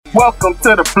Welcome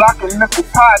to the Block and Nickel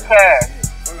Podcast,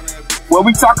 where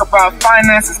we talk about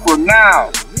finances for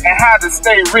now and how to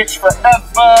stay rich forever.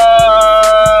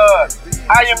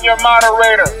 I am your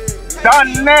moderator,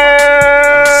 Donnell.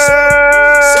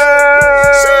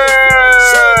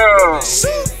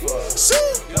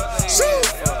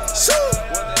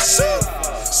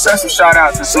 Special shout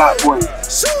out to Block Boy.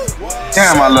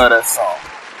 Damn, I love that song.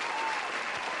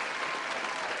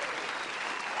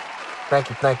 Thank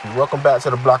you. Welcome back to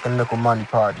the Block and Nickel Money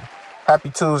Party. Happy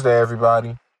Tuesday,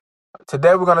 everybody.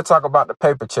 Today we're going to talk about the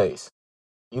paper chase.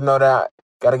 You know that,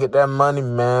 got to get that money,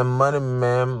 man.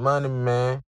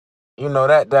 You know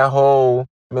that whole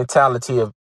mentality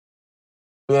of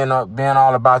being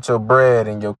all about your bread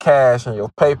and your cash and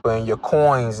your paper and your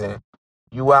coins, and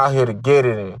you out here to get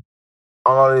it, and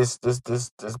all this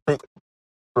big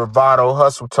bravado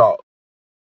hustle talk,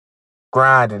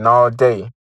 grinding all day.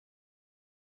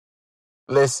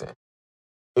 Listen,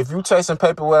 if you chasing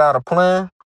paper without a plan,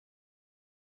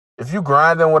 if you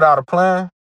grinding without a plan,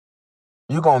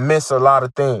 you're going to miss a lot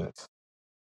of things.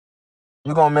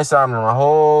 You're going to miss out on a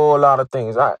whole lot of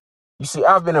things.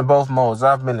 I've been in both modes.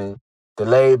 I've been in the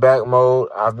laid back mode.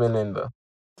 I've been in the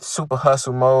super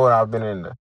hustle mode. I've been in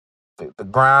the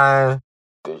grind.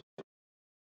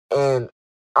 And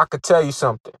I could tell you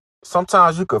something.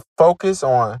 Sometimes you could focus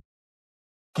on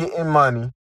getting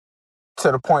money to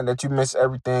the point that you miss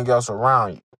everything else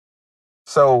around you.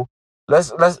 So let's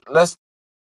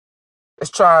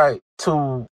try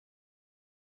to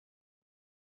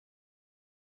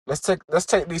let's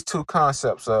take these two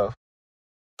concepts of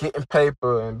getting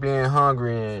paper and being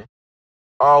hungry and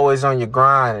always on your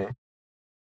grind and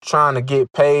trying to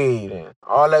get paid and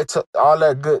all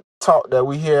that good talk that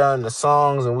we hear in the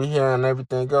songs and we hear in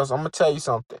everything else. I'm gonna tell you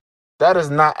something. That is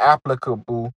not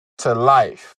applicable to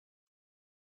life.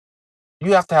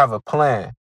 You have to have a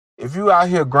plan. If you out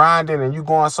here grinding and you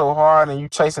going so hard and you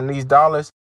chasing these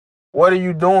dollars, what are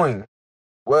you doing?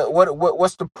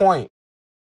 What's the point?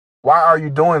 Why are you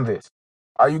doing this?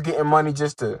 Are you getting money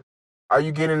are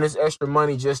you getting this extra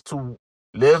money just to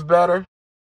live better?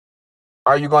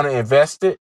 Are you going to invest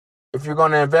it? If you're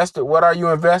going to invest it, what are you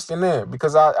investing in?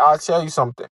 Because I'll tell you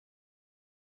something.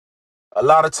 A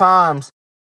lot of times,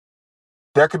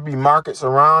 there could be markets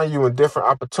around you and different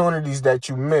opportunities that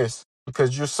you miss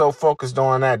because you're so focused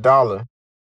on that dollar.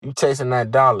 You chasing that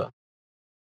dollar.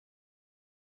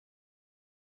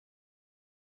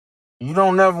 You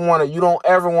don't ever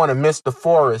want to miss the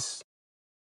forest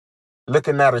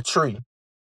looking at a tree.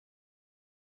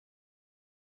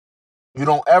 You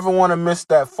don't ever want to miss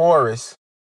that forest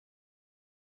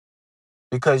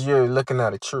because you're looking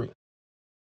at a tree.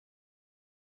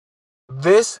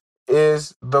 This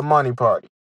is the money party.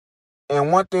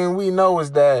 And one thing we know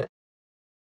is that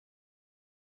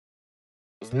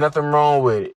there's nothing wrong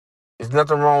with it. There's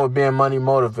nothing wrong with being money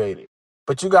motivated.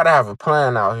 But you got to have a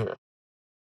plan out here.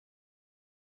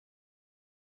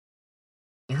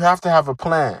 You have to have a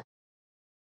plan.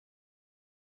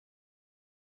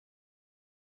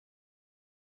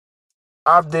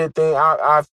 I've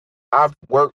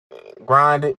worked,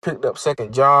 grinded, picked up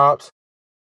second jobs,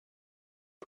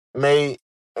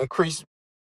 increased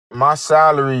my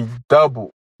salary,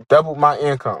 doubled my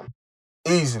income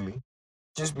easily,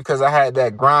 just because I had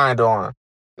that grind on.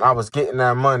 I was getting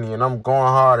that money and I'm going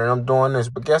hard and I'm doing this.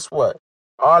 But guess what?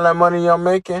 All that money I'm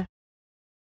making,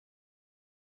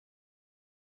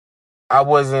 I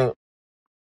wasn't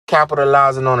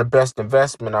capitalizing on the best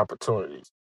investment opportunities.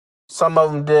 Some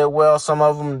of them did well, some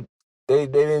of them they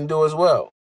didn't do as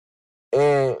well.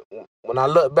 And when I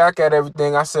look back at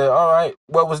everything, I said, all right,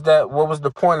 what was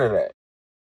the point of that?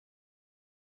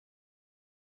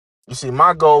 You see,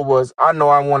 my goal was, I know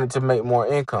I wanted to make more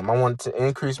income. I wanted to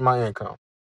increase my income.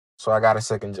 So I got a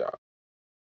second job.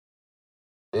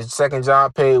 The second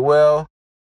job paid well.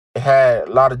 It had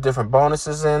a lot of different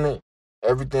bonuses in it.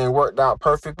 Everything worked out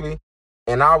perfectly.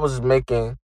 And I was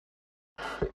making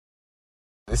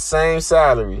the same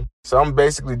salary. So I'm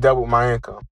basically doubled my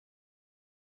income.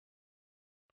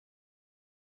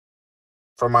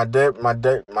 For my day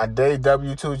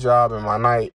W-2 job and my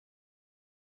night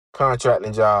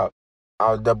contracting job,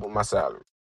 I'll double my salary.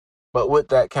 But with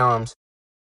that comes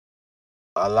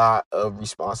a lot of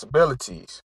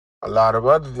responsibilities, a lot of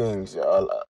other things,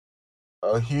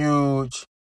 a huge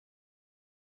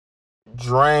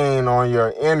drain on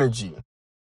your energy.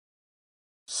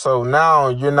 So now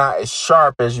you're not as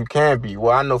sharp as you can be.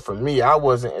 Well, I know for me, I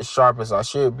wasn't as sharp as I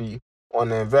should be on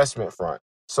the investment front.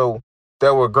 So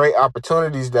there were great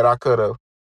opportunities that I could have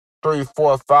 3,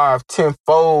 4, 5,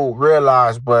 10-fold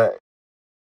realized, but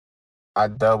I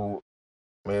doubled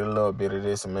Made a little bit of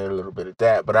this and made a little bit of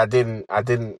that, but I didn't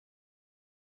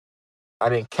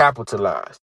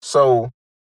capitalize. So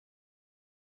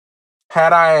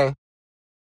had I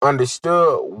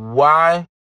understood why,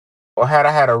 or had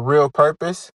I had a real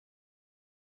purpose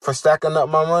for stacking up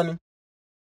my money,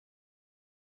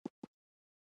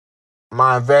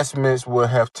 my investments would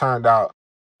have turned out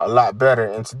a lot better.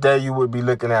 And today you would be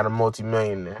looking at a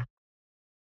multimillionaire.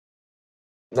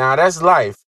 Now that's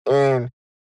life. And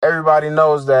everybody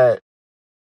knows that,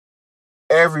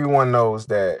 everyone knows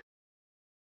that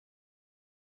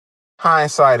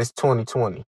hindsight is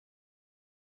 2020.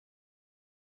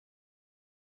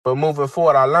 But moving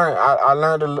forward, I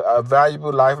learned a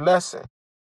valuable life lesson.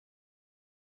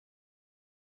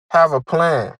 Have a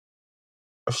plan,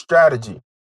 a strategy.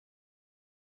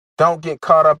 Don't get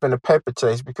caught up in the paper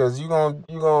chase, because you're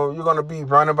gonna be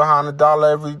running behind the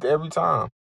dollar every time.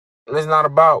 And it's not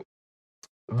about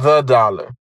the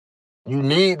dollar. You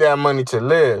need that money to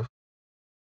live,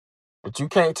 but you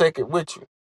can't take it with you.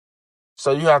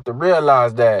 So you have to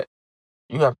realize that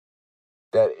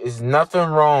it's nothing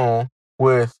wrong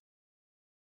with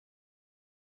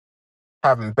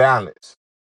having balance.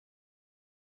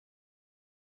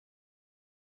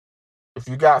 If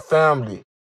you got family,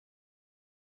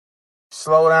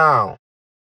 slow down.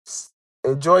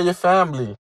 Enjoy your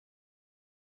family.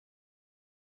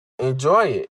 Enjoy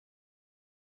it.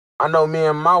 I know me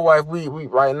and my wife, we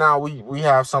right now we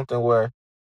have something where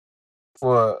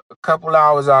for a couple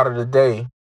hours out of the day,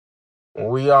 when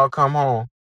we all come home,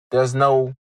 there's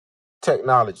no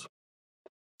technology.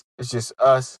 It's just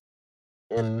us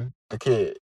and the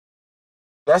kid.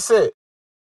 That's it.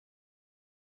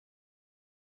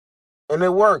 And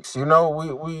it works.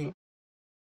 We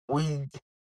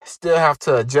still have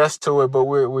to adjust to it, but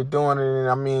we're doing it. And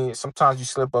I mean, sometimes you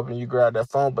slip up and you grab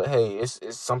that phone, but hey,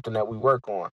 it's something that we work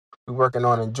on. We're working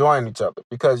on enjoying each other,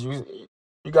 because you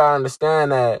gotta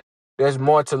understand that there's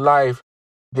more to life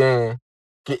than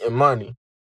getting money.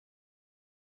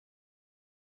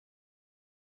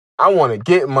 I want to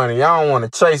get money. I don't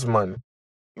want to chase money.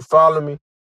 You follow me?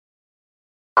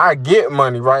 I get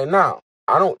money right now.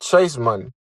 I don't chase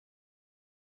money.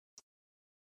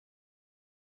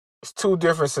 It's two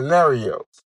different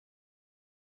scenarios.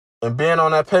 And being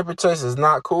on that paper chase is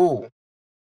not cool.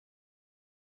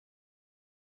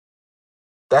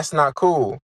 That's not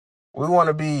cool. We're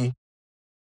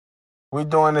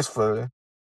doing this for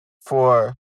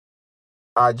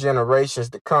our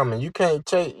generations to come. And you can't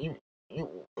chase,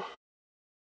 you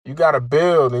gotta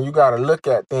build, and you gotta look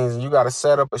at things, and you gotta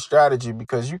set up a strategy,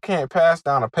 because you can't pass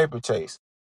down a paper chase.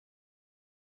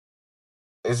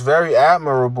 It's very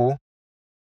admirable,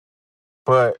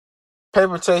 but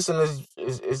paper chasing is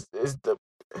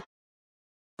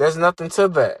there's nothing to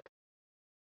that.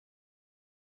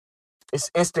 It's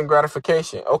instant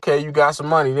gratification. Okay, you got some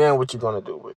money, then what you gonna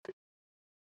do with it?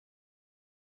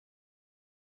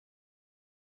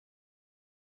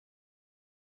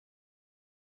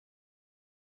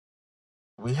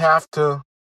 We have to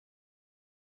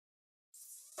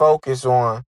focus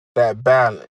on that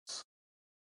balance.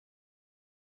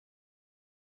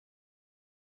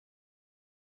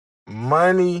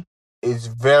 Money is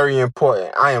very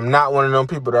important. I am not one of them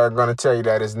people that are gonna tell you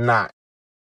that it's not.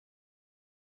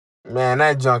 Man,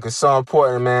 that junk is so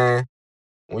important, man.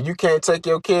 When you can't take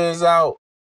your kids out,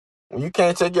 when you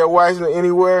can't take your wife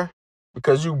anywhere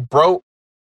because you broke,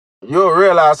 you'll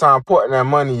realize how important that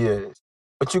money is.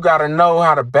 But you gotta know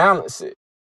how to balance it.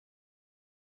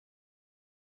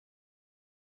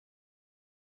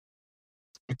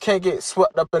 You can't get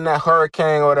swept up in that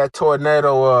hurricane or that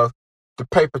tornado of the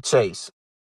paper chase.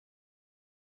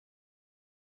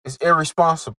 It's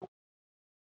irresponsible.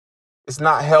 It's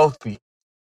not healthy.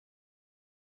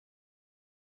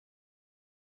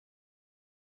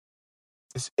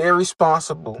 It's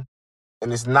irresponsible,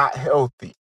 and it's not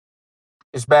healthy.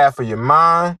 It's bad for your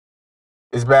mind,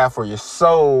 it's bad for your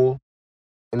soul,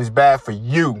 and it's bad for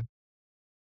you.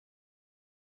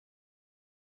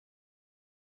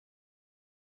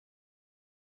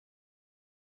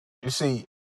 You see,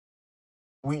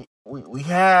 we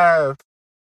have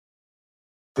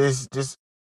this just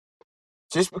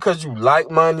because you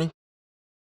like money,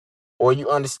 or you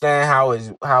understand how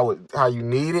you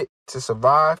need it to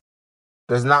survive,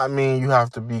 does not mean you have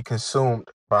to be consumed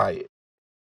by it.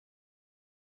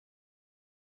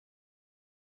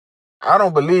 I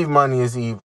don't believe money is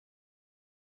evil.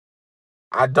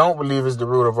 I don't believe it's the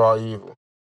root of all evil.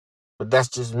 But that's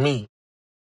just me.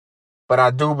 But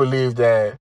I do believe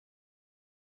that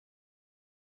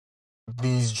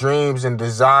these dreams and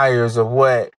desires of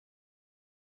what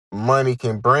money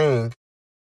can bring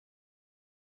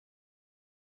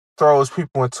throws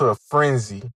people into a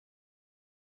frenzy.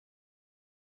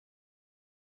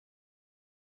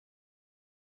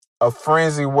 A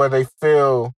frenzy where they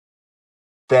feel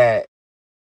that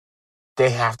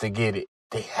they have to get it.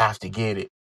 They have to get it.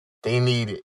 They need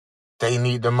it. They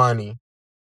need the money.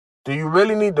 Do you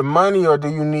really need the money, or do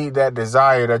you need that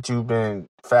desire that you've been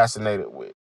fascinated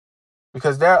with?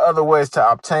 Because there are other ways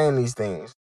to obtain these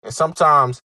things. And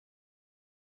sometimes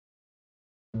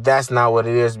that's not what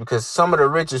it is, because some of the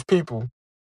richest people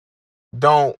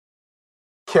don't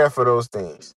care for those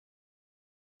things.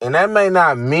 And that may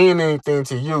not mean anything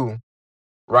to you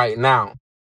right now,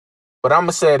 but I'm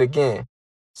going to say it again.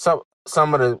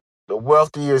 Some of the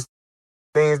wealthiest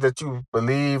things that you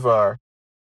believe are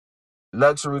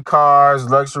luxury cars,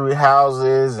 luxury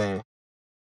houses, and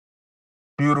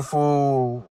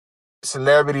beautiful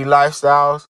celebrity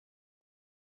lifestyles.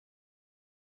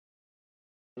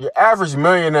 Your average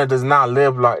millionaire does not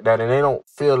live like that, and they don't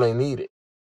feel they need it.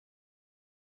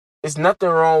 It's nothing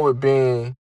wrong with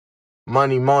being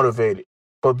money motivated,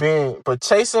 but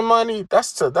chasing money,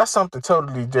 that's something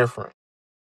totally different.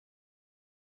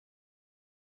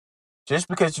 Just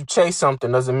because you chase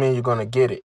something doesn't mean you're gonna get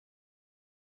it.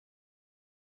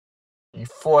 You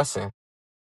forcing.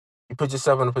 You put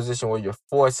yourself in a position where you're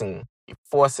forcing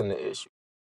the issue.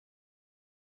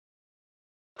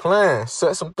 Plan,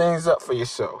 set some things up for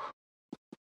yourself.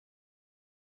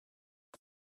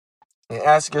 And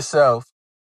ask yourself,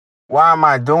 why am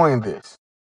I doing this?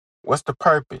 What's the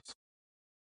purpose?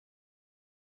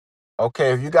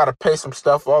 Okay, if you gotta pay some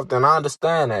stuff off, then I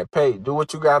understand that. Do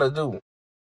what you gotta do.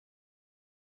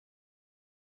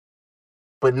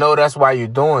 But know that's why you're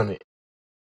doing it.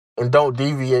 And don't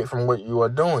deviate from what you are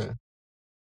doing.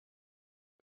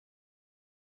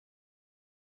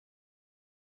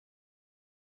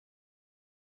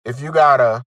 If you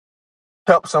gotta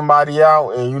help somebody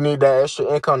out and you need that extra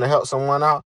income to help someone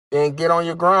out, then get on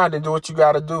your grind and do what you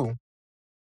gotta do.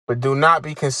 But do not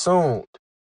be consumed.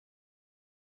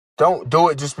 Don't do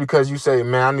it just because you say,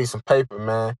 man, I need some paper,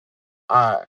 man.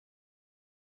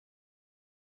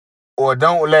 Or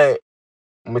don't let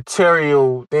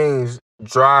material things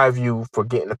drive you for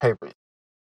getting the paper.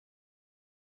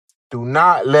 Do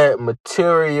not let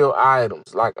material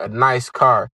items like a nice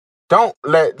car. Don't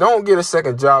get a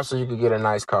second job so you can get a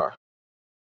nice car.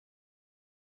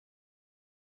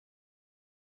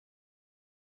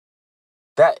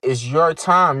 That is your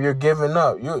time. You're giving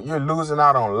up. You're losing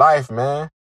out on life, man.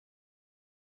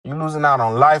 You're losing out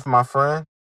on life, my friend.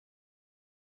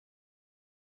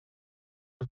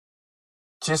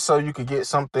 Just so you could get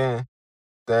something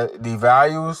that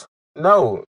devalues.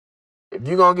 No. If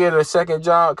you're going to get a second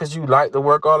job because you like to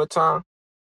work all the time,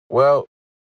 well,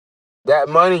 that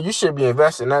money, you should be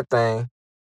investing that thing.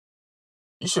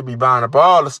 You should be buying up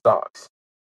all the stocks.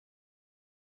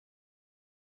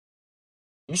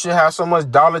 You should have so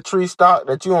much Dollar Tree stock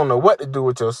that you don't know what to do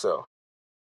with yourself.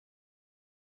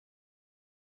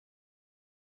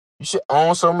 You should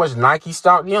own so much Nike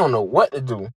stock, you don't know what to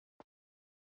do.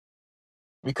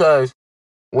 Because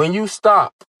when you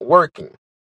stop working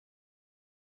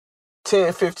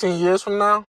 10, 15 years from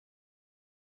now,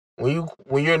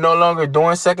 when you're no longer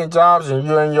doing second jobs and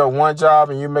you're in your one job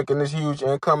and you're making this huge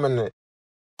income, and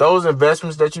those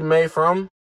investments that you made from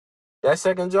that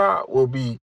second job will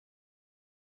be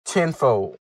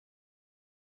tenfold.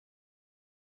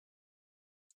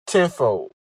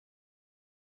 Tenfold.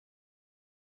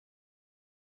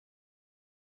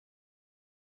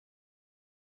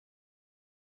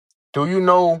 Do you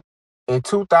know in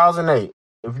 2008,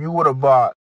 if you would have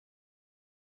bought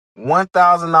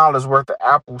 $1,000 worth of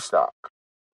Apple stock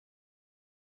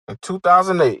in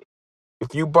 2008,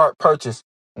 if you purchased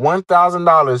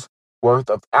 $1,000 worth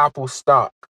of Apple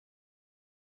stock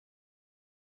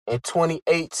in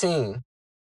 2018,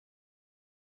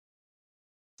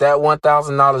 that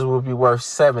 $1,000 will be worth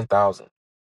 $7,000.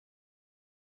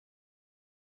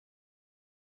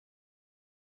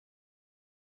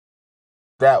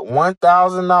 That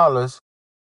 $1,000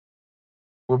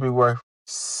 will be worth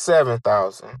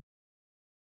 $7,000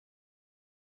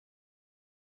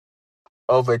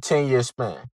 over a 10-year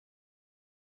span.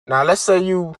 Now, let's say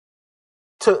you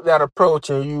took that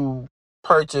approach and you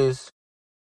purchased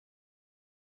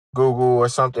Google or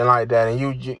something like that, and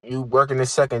you working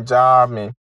this second job,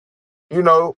 and you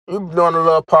doing a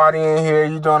little party in here,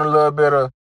 you doing a little bit of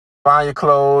buying your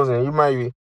clothes, and you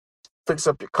maybe fix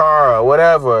up your car or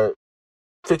whatever,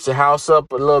 fix your house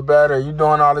up a little better, you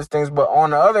doing all these things. But on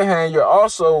the other hand, you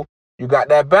got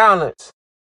that balance.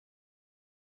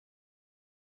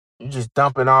 You just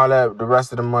dumping the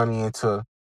rest of the money into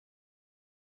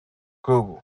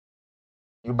Google.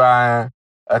 You buying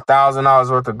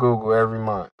 $1,000 worth of Google every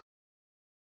month.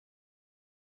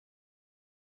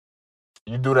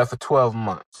 You do that for 12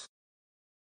 months.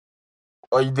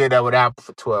 Or you did that with Apple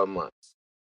for 12 months.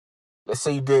 Let's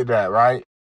say you did that, right?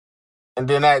 And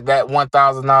then that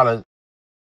 $1,000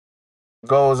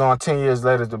 goes on 10 years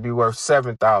later to be worth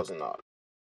 $7,000.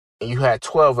 And you had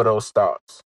 12 of those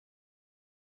stocks.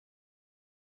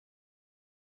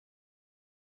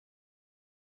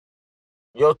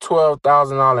 Your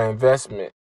 $12,000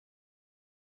 investment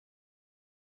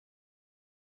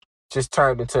just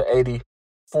turned into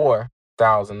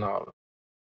 $84,000.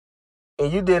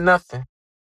 And you did nothing.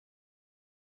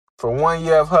 For 1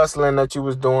 year of hustling that you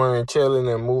was doing and chilling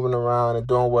and moving around and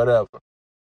doing whatever.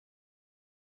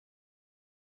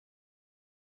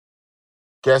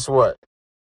 Guess what?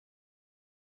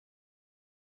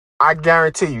 I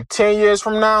guarantee you, 10 years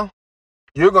from now,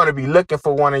 you're going to be looking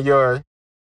for one of your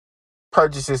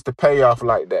purchases to pay off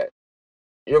like that.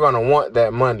 You're going to want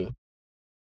that money.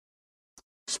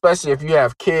 Especially if you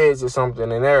have kids or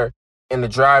something and they're in the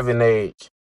driving age.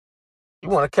 You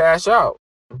want to cash out.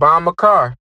 Buy them a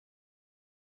car.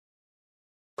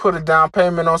 Put a down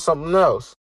payment on something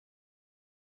else.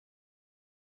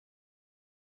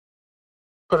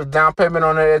 Put a down payment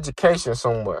on their education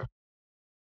somewhere.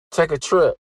 Take a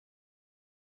trip.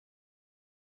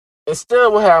 And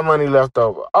still will have money left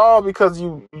over. All because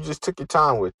you just took your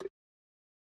time with it.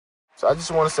 So I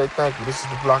just want to say thank you. This is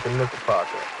the Block and Nickel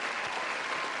Podcast.